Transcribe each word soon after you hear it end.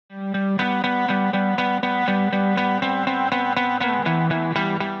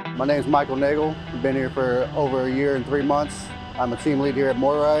My name is Nagle. I've been here for over a year and 3 months. I'm a team lead here at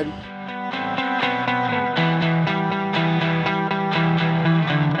MORryde.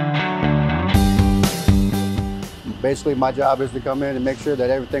 Basically, my job is to come in and make sure that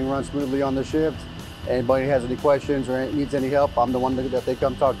everything runs smoothly on the shift. Anybody has any questions or needs any help, I'm the one that they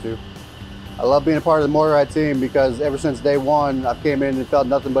come talk to. I love being a part of the MORryde team because ever since day one, I've came in and felt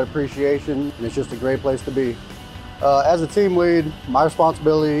nothing but appreciation, and it's just a great place to be. As a team lead, my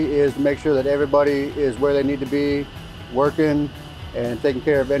responsibility is to make sure that everybody is where they need to be, working and taking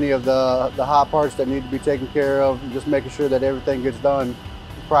care of any of the hot parts that need to be taken care of, and just making sure that everything gets done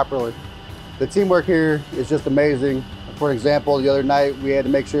properly. The teamwork here is just amazing. For example, the other night we had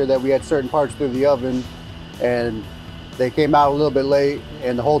to make sure that we had certain parts through the oven, and they came out a little bit late,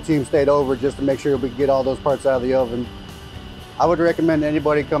 and the whole team stayed over just to make sure we could get all those parts out of the oven. I would recommend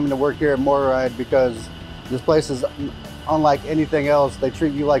anybody coming to work here at MORryde because this place is unlike anything else. They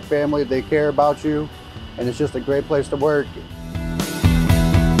treat you like family, they care about you, and it's just a great place to work.